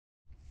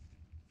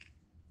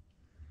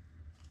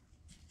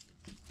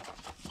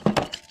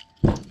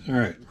All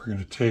right, we're going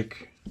to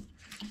take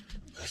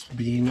this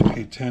bean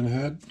A10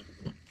 head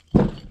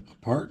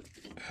apart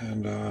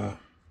and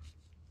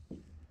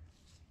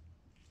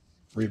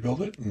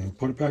rebuild it and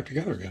put it back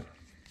together again.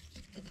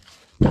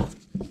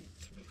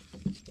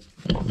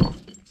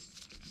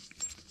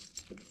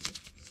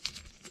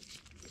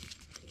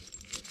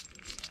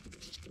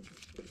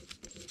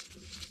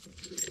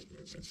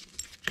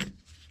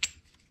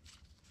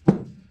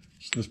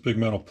 So this big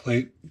metal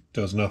plate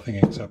does nothing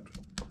except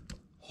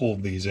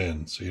hold these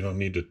in, so you don't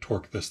need to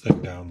torque this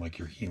thing down like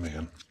your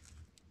He-Man.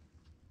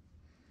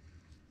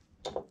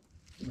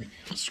 We need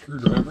a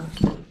screwdriver.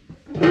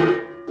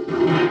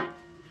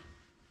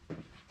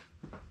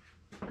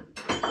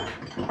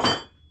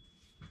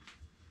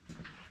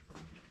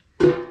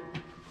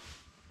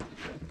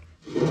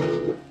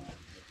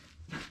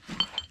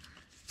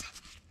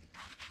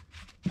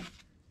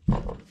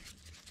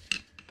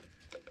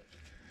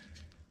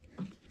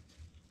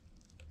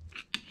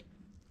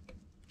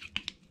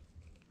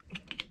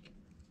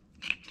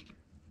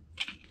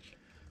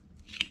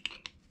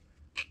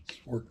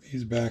 Work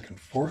these back and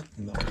forth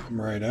and they'll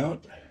come right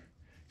out.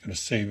 I'm going to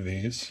save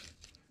these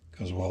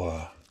because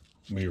we'll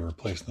be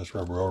replacing this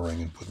rubber O-ring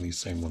and putting these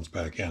same ones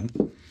back in.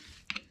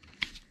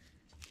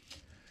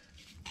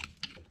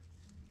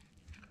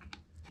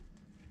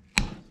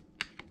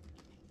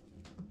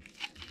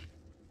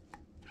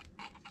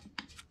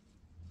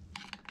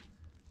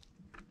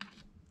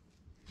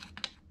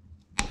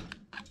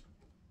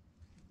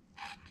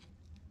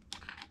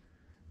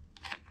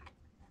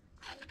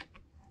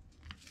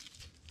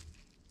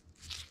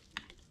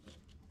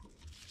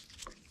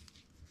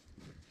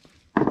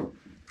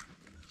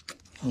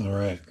 All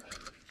right,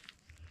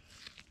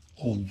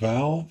 old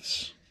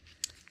valves.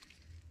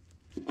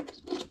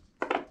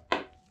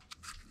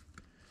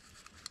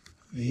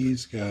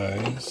 These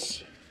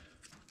guys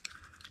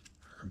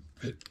are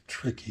a bit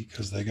tricky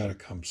because they got to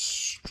come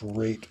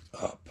straight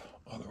up,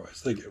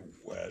 otherwise they get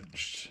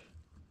wedged.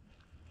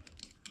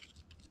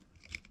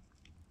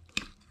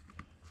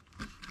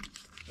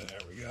 There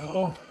we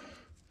go.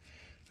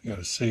 We got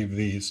to save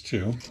these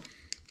too,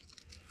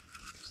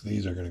 because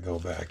these are going to go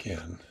back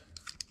in.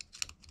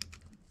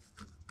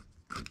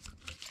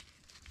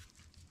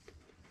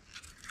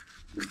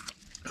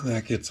 And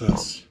that gets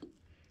us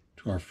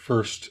to our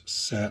first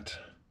set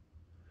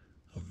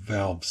of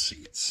valve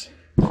seats.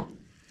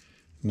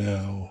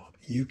 Now,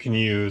 you can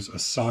use a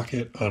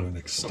socket on an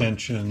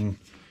extension.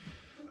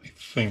 I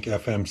think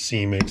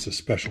FMC makes a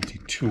specialty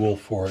tool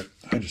for it.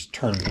 I just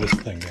turned this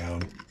thing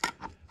down.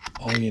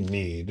 All you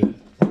need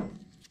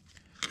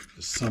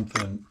is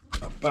something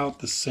about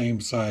the same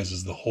size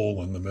as the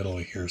hole in the middle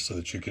of here so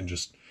that you can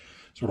just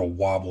sort of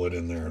wobble it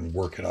in there and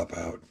work it up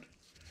out.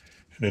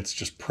 And it's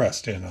just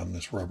pressed in on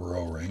this rubber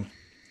O-ring.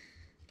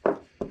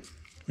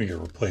 We get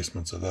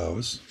replacements of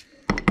those.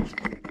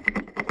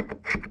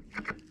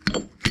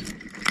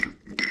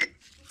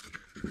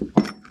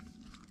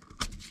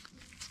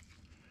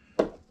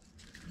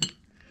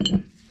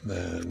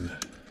 Then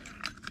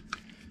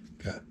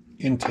got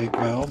intake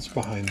valves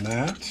behind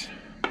that.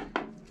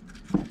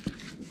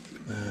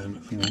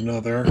 Then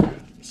another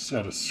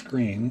set of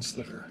screens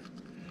that are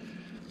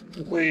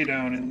way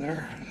down in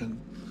there and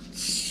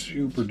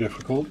super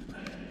difficult.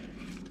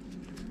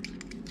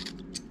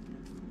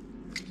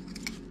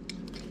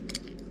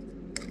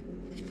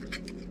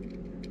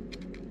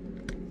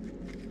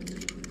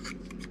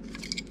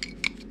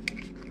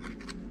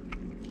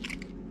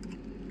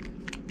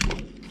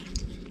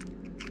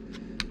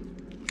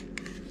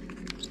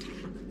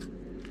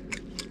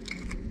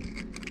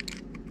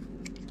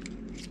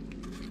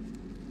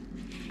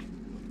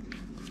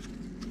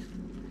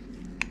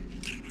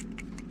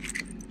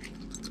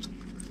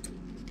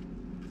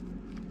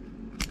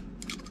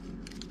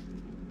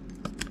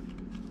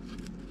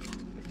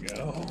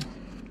 Go.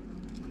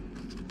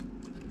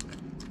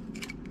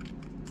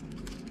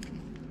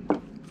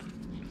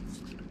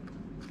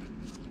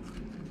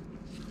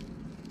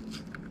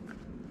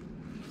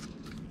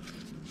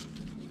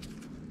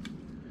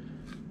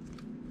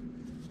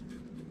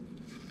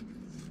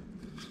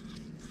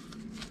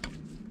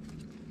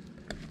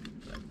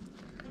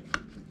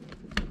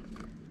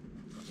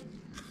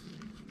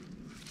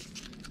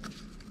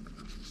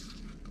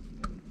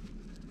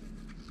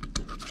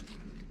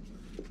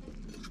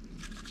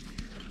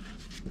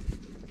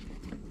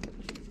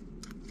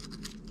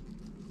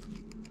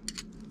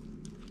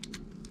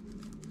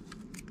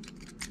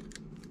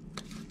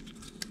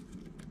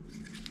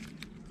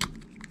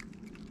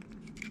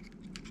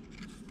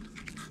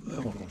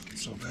 That one wasn't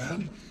so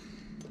bad.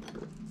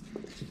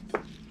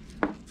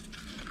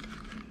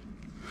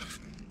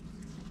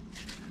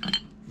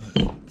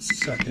 The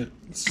second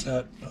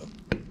set of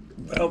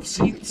valve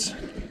seats.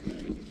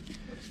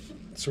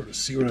 Sort of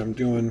see what I'm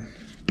doing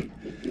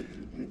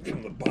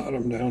from the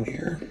bottom down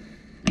here.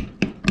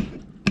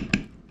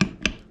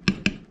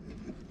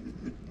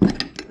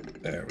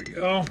 There we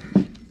go.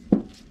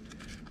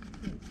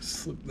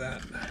 Slip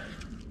that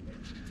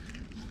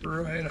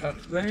right out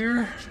of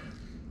there.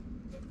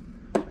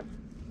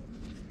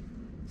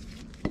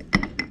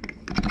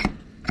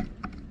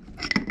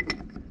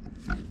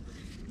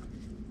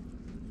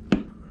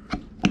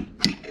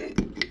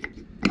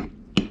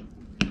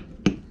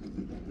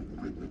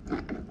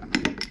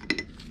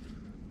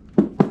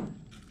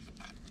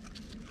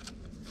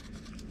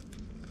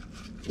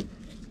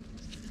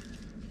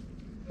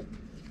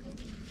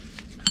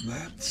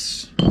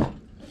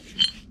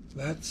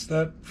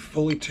 that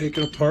fully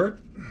taken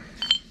apart.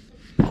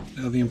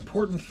 Now the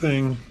important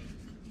thing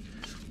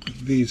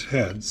with these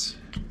heads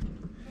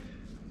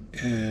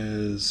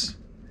is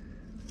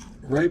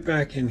right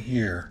back in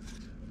here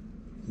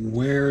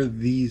where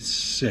these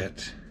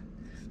sit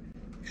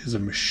is a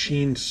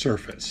machined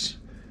surface.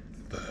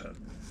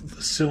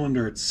 The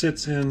cylinder it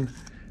sits in,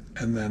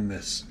 and then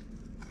this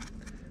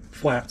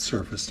flat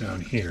surface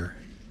down here,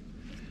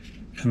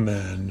 and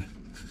then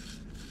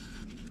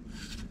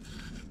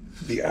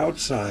the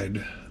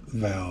outside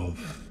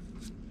valve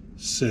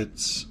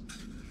sits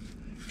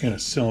in a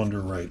cylinder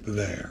right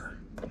there.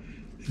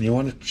 And you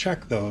want to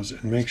check those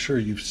and make sure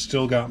you've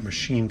still got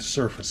machined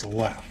surface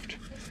left,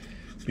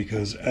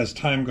 because as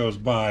time goes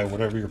by,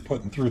 whatever you're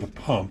putting through the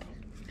pump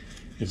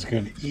is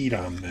going to eat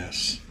on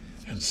this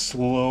and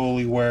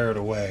slowly wear it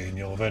away, and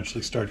you'll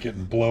eventually start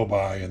getting blow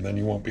by, and then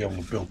you won't be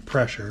able to build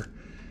pressure,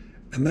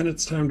 and then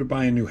it's time to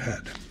buy a new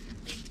head.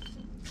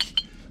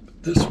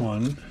 But this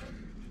one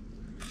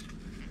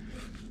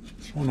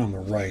on the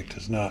right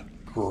is not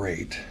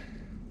great,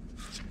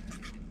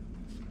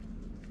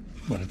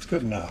 but it's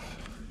good enough.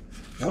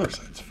 The other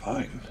side's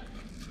fine,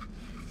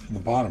 and the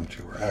bottom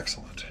two are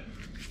excellent.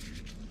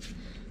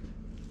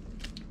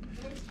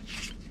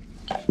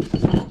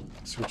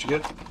 That's what you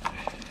get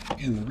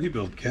in the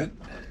rebuild kit.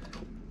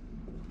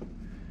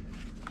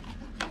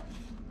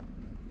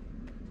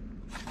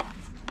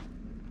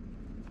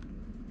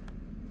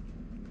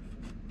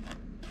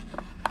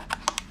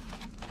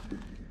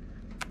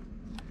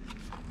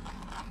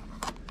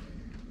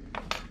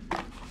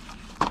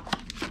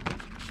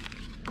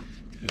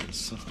 Here's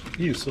some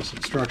useless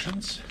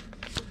instructions.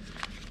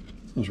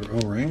 Those are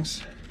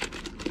O-rings.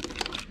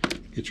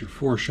 Get your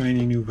 4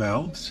 shiny new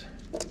valves.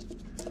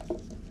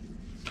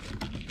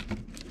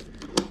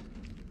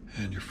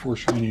 And your 4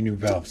 shiny new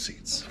valve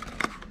seats.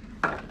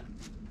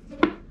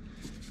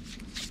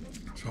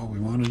 So all we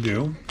want to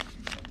do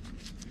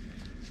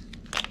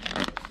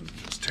is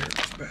just tear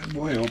this bad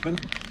boy open.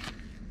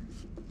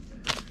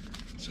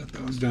 Set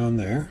those down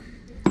there.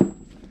 A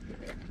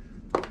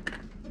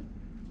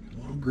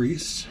little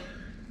grease.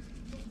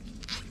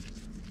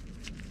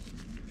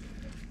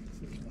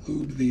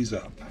 Lube these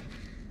up,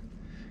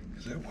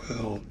 because it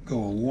will go a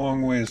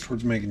long ways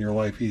towards making your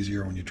life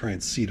easier when you try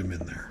and seat them in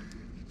there.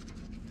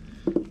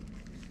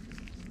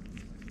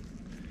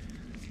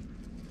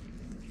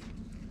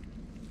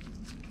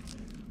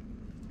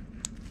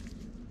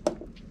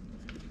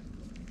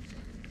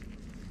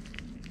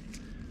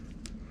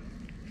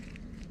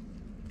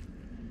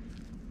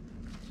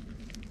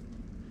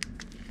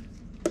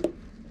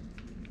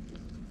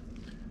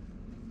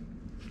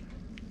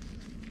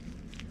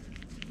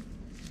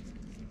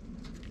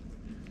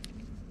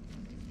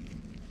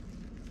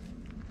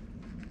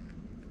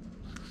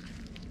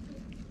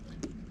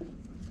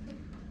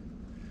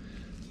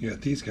 You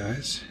got these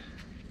guys.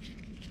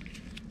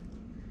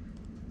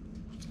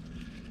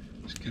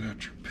 Just get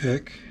out your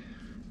pick.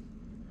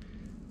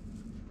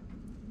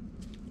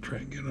 Try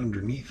and get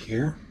underneath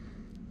here.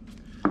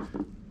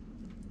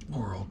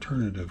 Or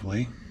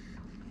alternatively,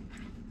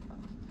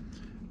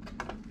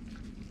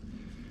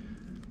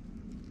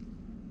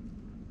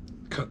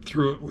 cut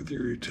through it with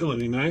your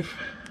utility knife.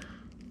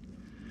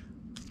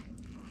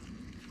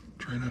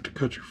 Try not to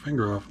cut your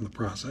finger off in the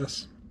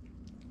process.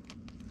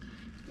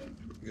 There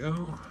we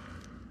go.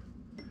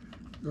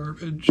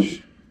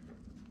 Garbage.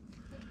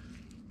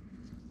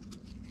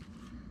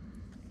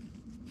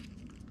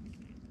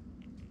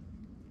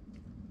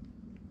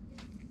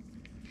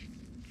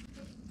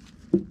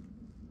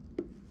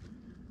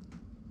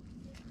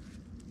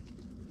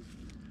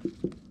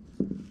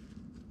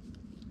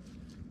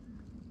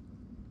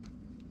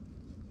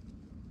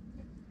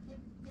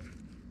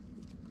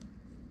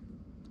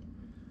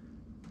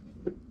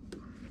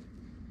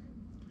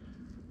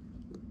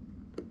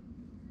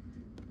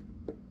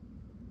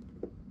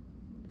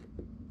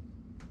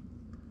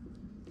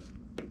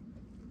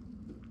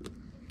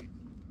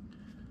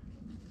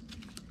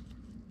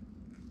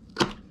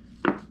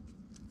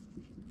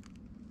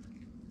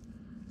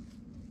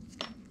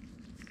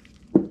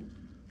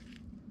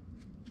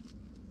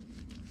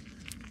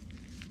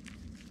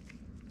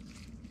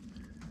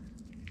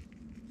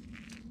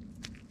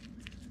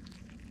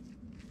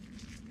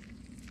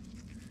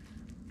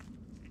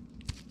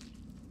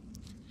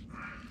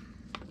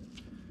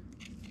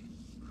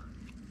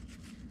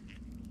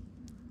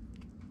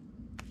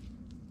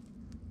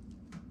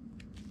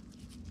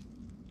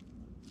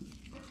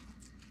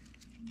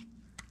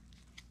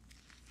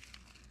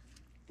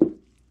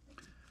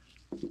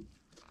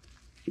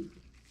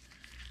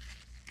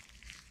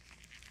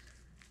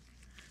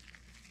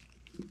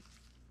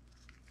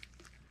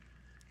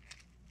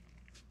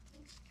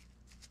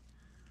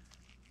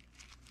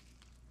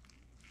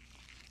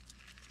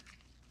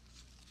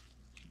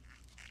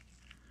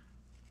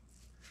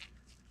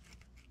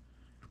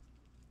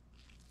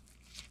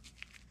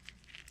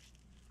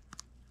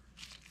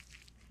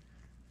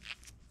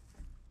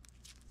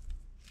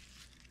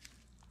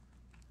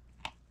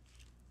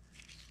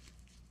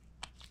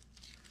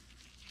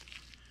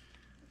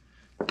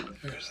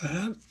 There's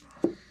that.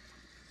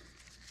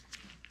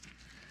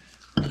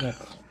 Now,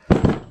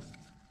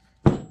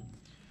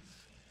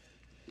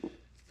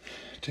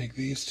 take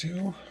these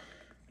two,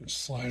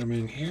 just slide them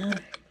in here.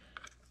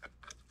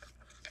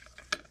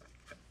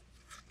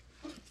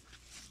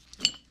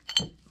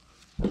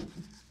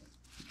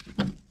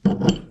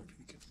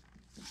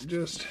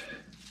 Just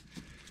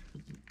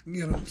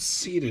get them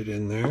seated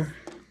in there.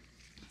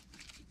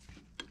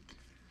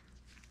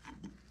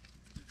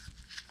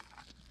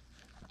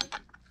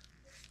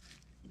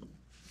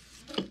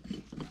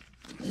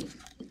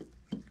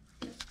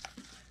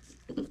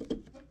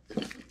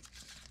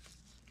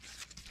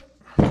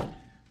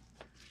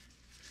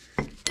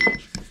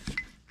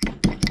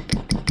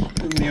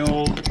 And the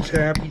old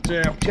tappy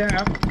tap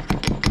tap.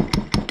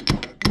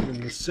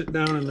 And just sit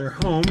down in their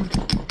home.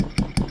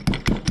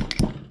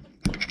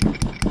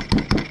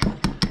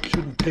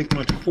 Shouldn't take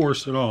much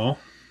force at all.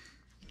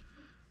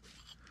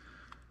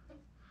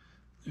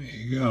 There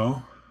you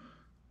go.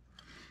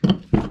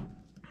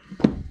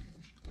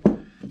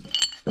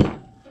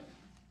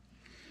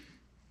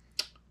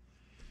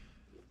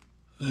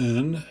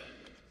 Then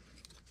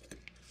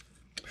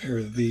pair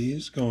of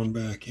these going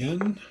back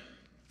in.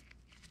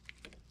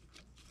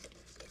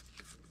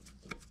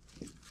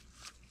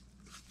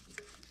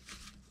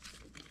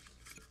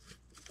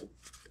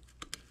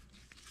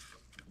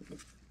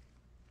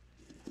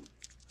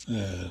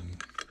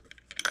 And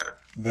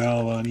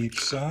valve on each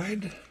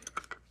side.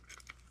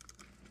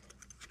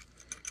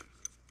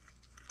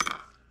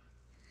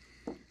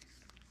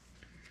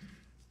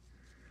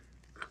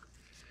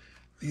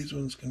 These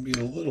ones can be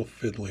a little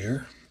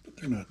fiddlier, but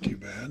they're not too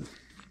bad.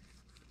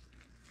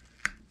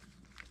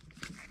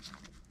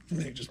 And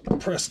they just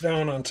press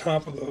down on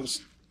top of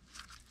those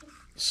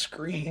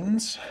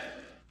screens.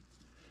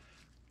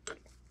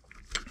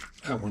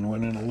 That one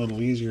went in a little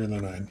easier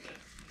than I'd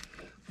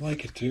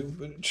like it to,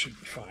 but it should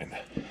be fine.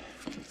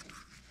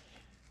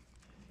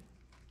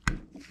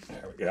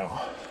 There we go.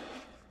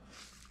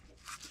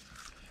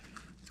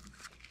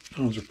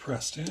 Those are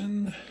pressed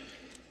in.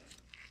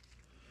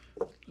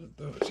 Not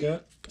those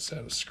yet. Set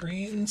of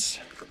screens.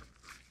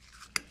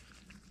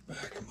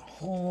 Back in the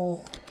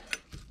hole.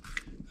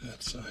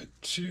 That side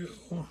too.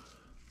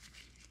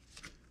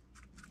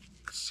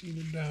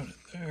 Seated down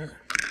in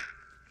there.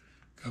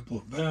 Couple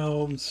of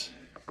valves.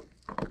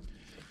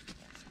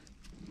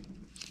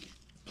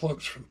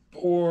 Plugs for the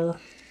bore.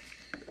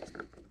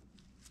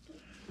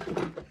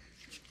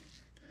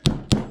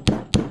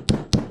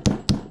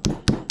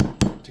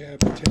 Tap,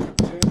 tap,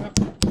 tap.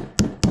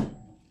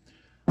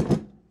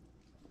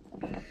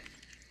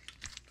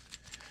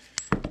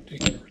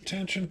 Take your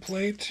retention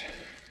plate.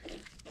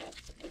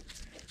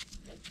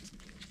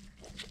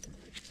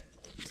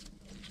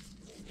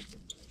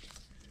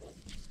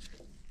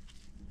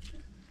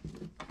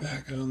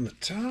 Back on the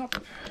top.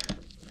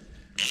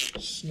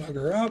 Snug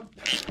her up.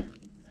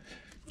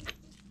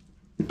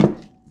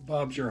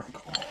 Bob's your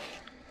uncle.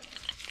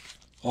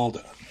 All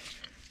done.